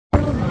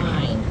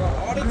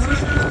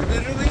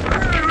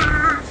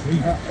Hey,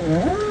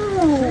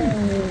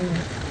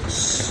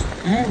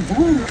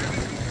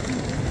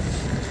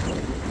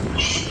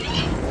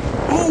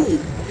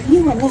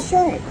 you in the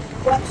shirt.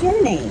 What's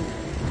your name?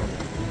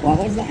 What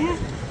was that?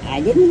 I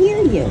didn't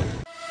hear you.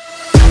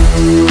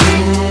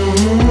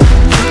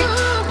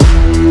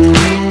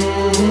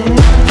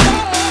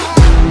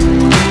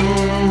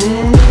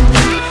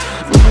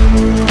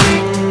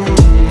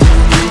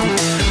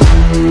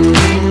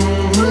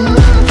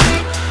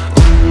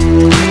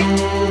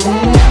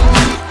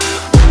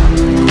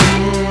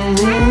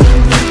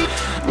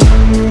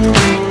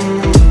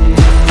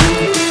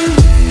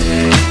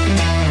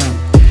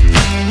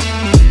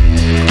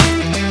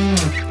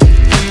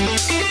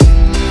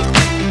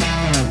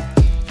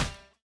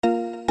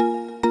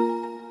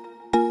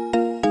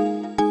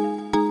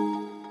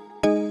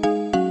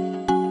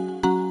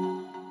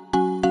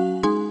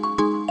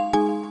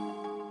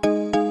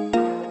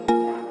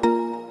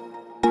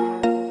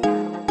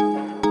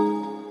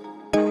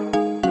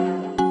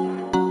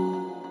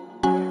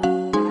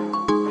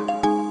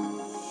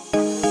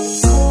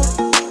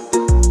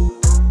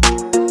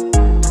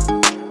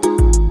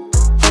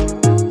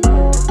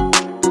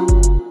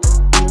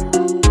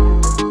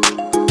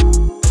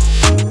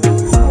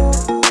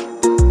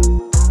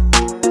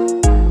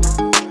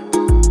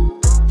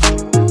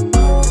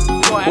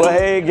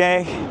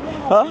 Gang.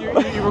 Huh?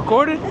 You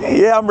recording?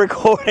 Yeah, I'm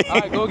recording. All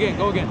right, go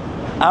again.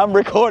 I'm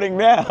recording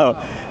now.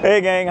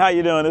 Hey gang, how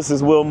you doing? This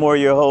is Will Moore,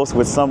 your host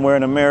with Somewhere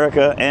in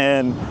America,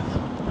 and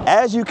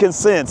as you can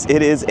sense,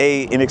 it is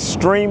an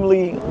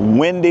extremely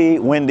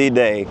windy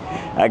day.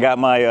 I got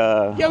my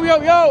yo, it's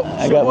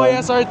your boy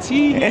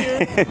SRT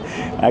here.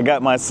 I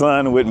got my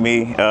son with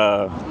me,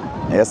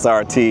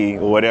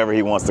 SRT, or whatever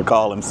he wants to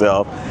call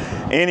himself.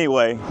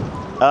 Anyway,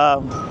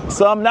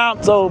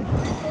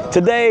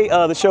 today,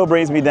 the show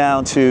brings me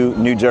down to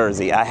New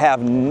Jersey. I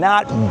have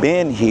not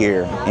been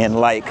here in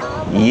like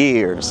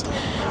years.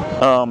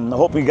 I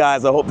hope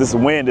this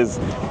wind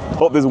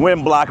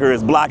blocker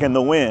is blocking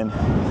the wind.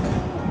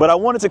 But I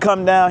wanted to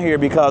come down here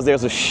because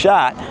there's a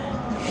shot,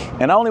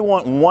 and I only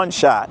want one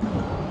shot.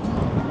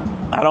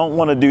 I don't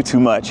want to do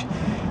too much.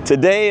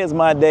 Today is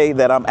my day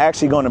that I'm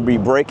actually going to be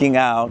breaking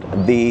out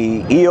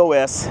the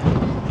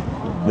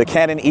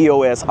Canon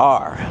EOS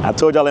R. I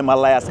told y'all in my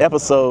last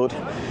episode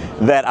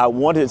that I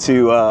wanted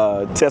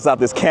to test out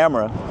this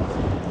camera,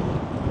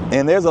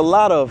 and there's a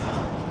lot of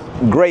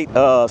great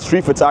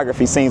street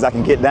photography scenes I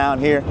can get down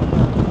here,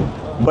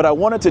 but I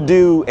wanted to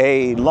do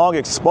a long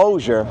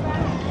exposure,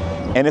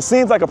 and it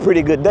seems like a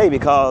pretty good day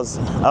because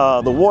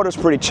the water's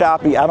pretty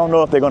choppy. I don't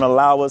know if they're going to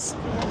allow us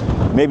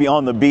maybe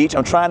on the beach.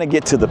 I'm trying to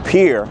get to the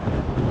pier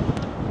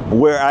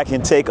where I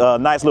can take a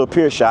nice little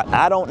pier shot.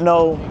 I don't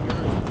know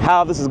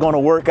how this is going to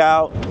work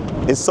out.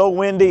 It's so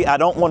windy, I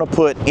don't want to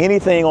put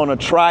anything on a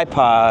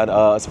tripod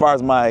as far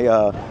as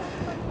my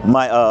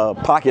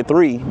Pocket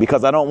 3,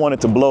 because I don't want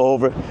it to blow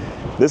over.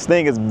 This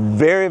thing is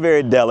very,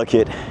 very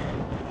delicate,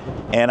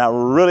 and I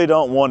really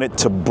don't want it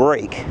to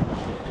break.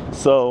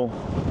 So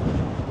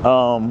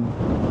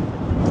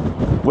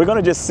we're going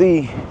to just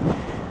see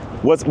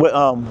what's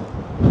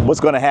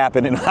going to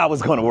happen and how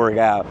it's going to work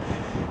out.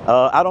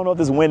 I don't know if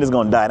this wind is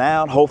going to die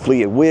down.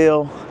 Hopefully it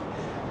will.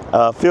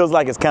 Feels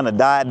like it's kind of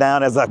died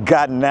down as I've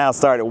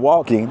started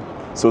walking,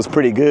 so it's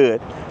pretty good.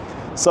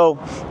 So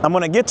I'm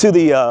gonna get to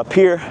the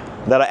pier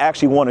that I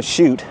actually want to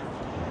shoot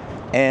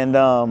and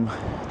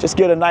just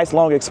get a nice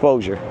long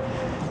exposure.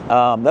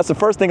 That's the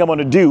first thing I'm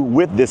gonna do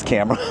with this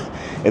camera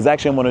is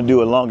actually I'm gonna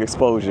do a long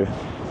exposure.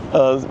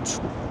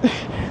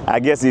 I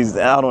guess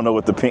I don't know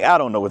what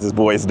this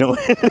boy is doing.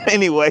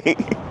 Anyway,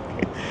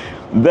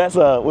 that's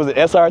was it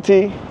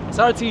SRT?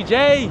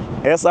 SRTJ.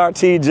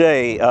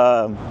 SRTJ.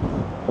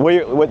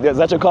 Is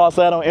that your call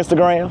sign on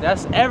Instagram?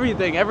 That's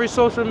everything, every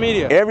social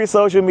media. Every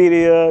social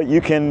media,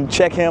 you can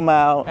check him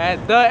out.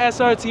 At the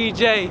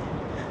SRTJ,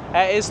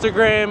 at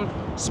Instagram,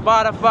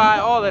 Spotify,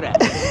 all of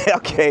that.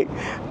 Okay,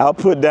 I'll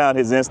put down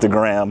his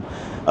Instagram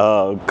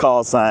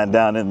call sign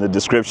down in the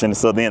description,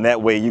 so then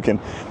that way you can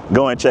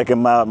go and check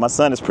him out. My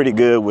son is pretty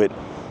good with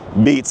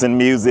beats and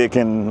music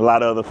and a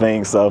lot of other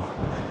things, so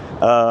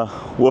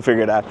we'll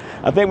figure it out.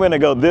 I think we're gonna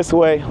go this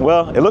way.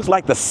 Well, it looks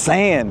like the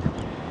sand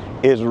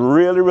is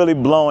really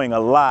blowing a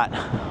lot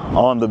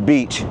on the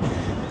beach.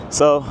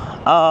 So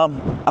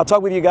I'll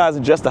talk with you guys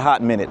in just a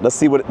hot minute. Let's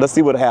see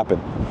what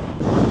happened.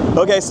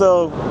 Okay,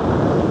 so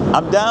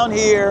I'm down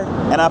here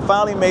and I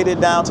finally made it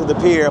down to the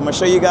pier. I'm gonna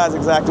show you guys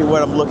exactly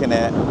what I'm looking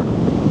at.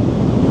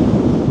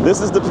 This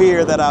is the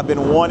pier that I've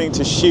been wanting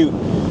to shoot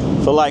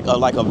for like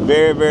a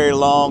very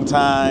long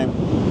time,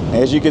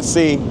 as you can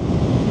see,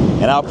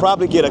 and I'll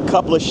probably get a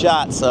couple of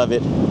shots of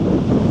it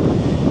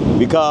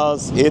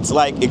because it's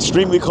like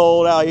extremely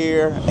cold out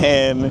here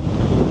and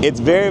it's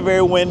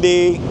very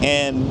windy,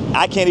 and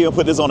I can't even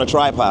put this on a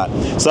tripod.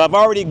 So I've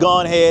already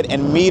gone ahead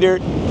and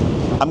metered.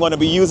 I'm going to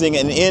be using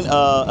a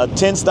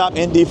 10-stop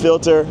ND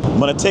filter. I'm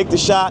going to take the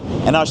shot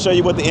and I'll show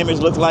you what the image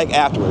looks like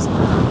afterwards.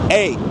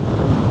 Hey, this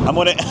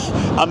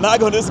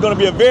is going to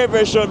be a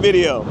very short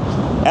video.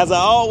 As I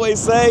always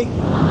say,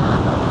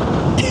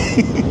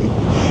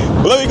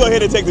 Well, let me go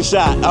ahead and take the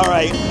shot. All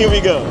right, here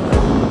we go.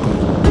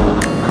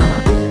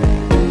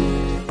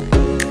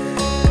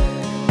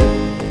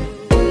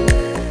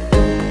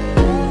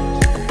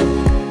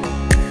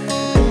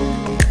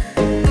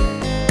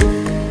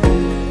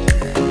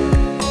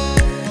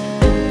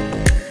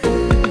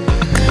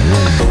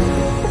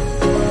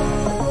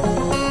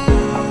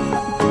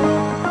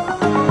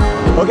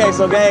 Okay,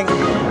 so gang,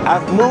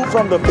 I've moved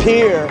from the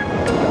pier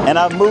and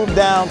I've moved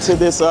down to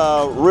this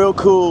real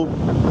cool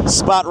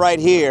spot right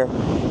here.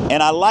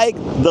 And I like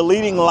the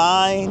leading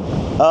line,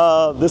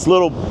 this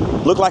little,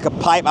 look like a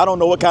pipe. I don't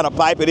know what kind of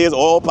pipe it is,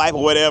 oil pipe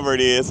or whatever it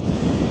is.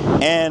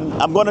 And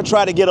I'm gonna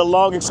try to get a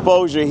long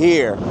exposure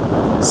here.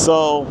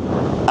 So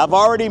I've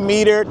already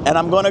metered and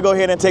I'm gonna go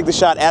ahead and take the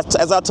shot.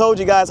 As I told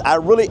you guys, I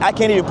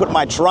can't even put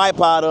my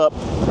tripod up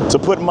to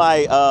put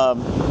my,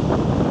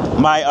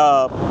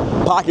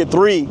 Pocket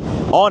 3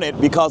 on it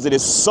because it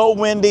is so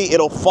windy,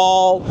 it'll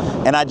fall,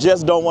 and I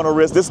just don't want to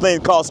risk. This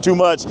thing costs too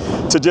much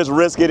to just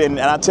risk it, and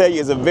I tell you,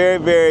 it's a very,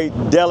 very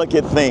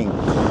delicate thing.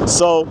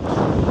 So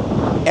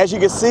as you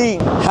can see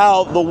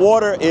how the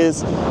water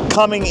is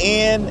coming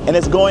in and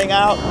it's going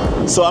out,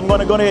 so I'm going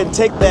to go ahead and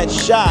take that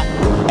shot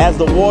as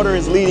the water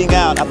is leading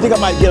out. I think I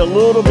might get a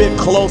little bit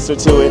closer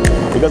to it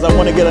because I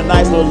want to get a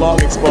nice little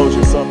long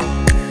exposure. So.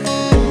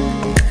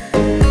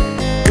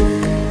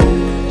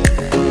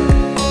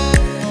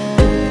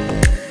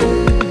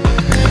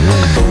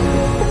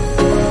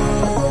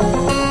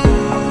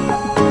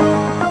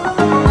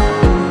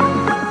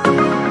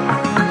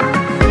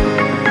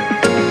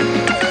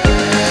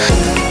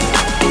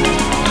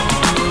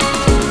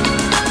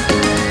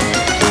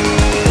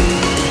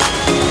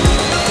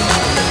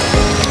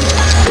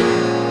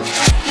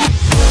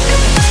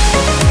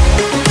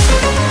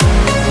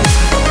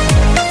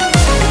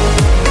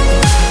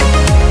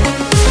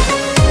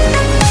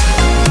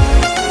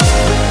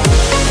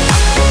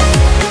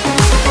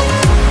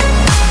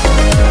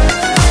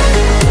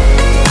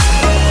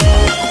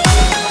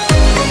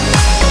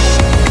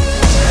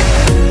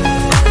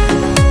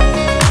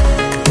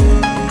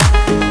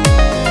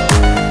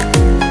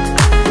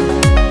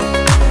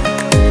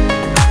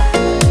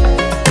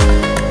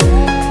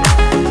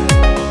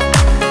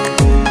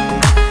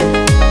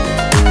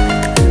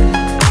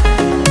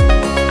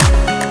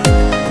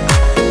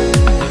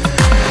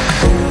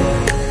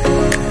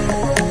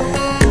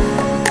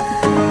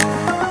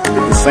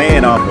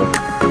 Sand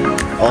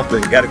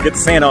gotta get the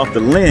sand off the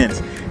lens.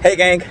 Hey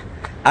gang,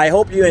 I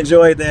hope you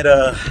enjoyed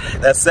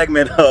that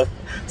segment of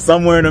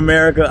Somewhere in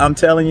America. I'm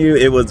telling you,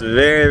 it was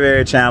very,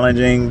 very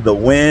challenging. The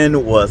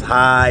wind was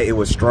high, it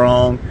was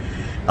strong.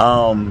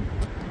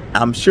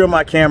 I'm sure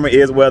my camera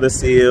is weather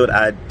sealed.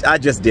 I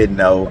just didn't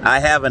know. I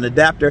have an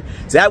adapter.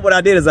 See, what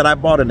I did is that I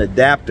bought an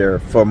adapter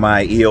for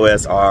my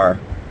EOS R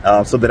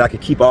so that I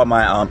could keep all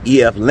my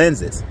EF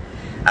lenses.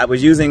 I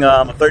was using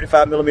a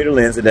 35mm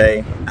lens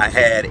today. I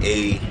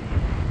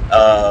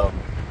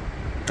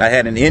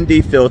had an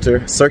ND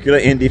filter, circular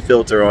ND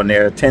filter on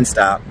there, 10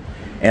 stop,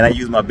 and I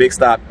used my big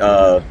stop,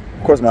 of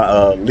course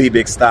my Lee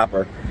big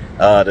stopper,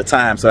 the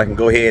time, so I can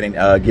go ahead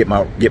and get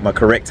my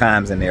correct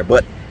times in there.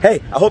 But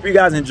hey, I hope you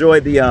guys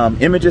enjoyed the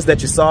images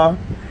that you saw,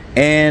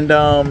 and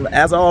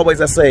as always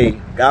I say,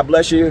 God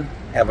bless you.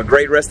 Have a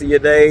great rest of your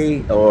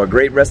day or a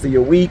great rest of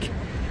your week.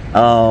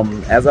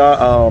 As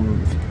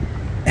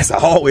I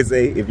always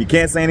say, if you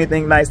can't say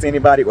anything nice to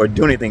anybody or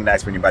do anything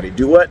nice for anybody,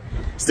 do what?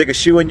 Stick a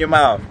shoe in your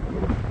mouth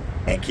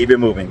and keep it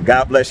moving.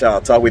 God bless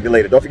y'all. Talk with you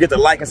later. Don't forget to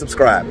like and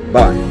subscribe.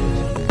 Bye.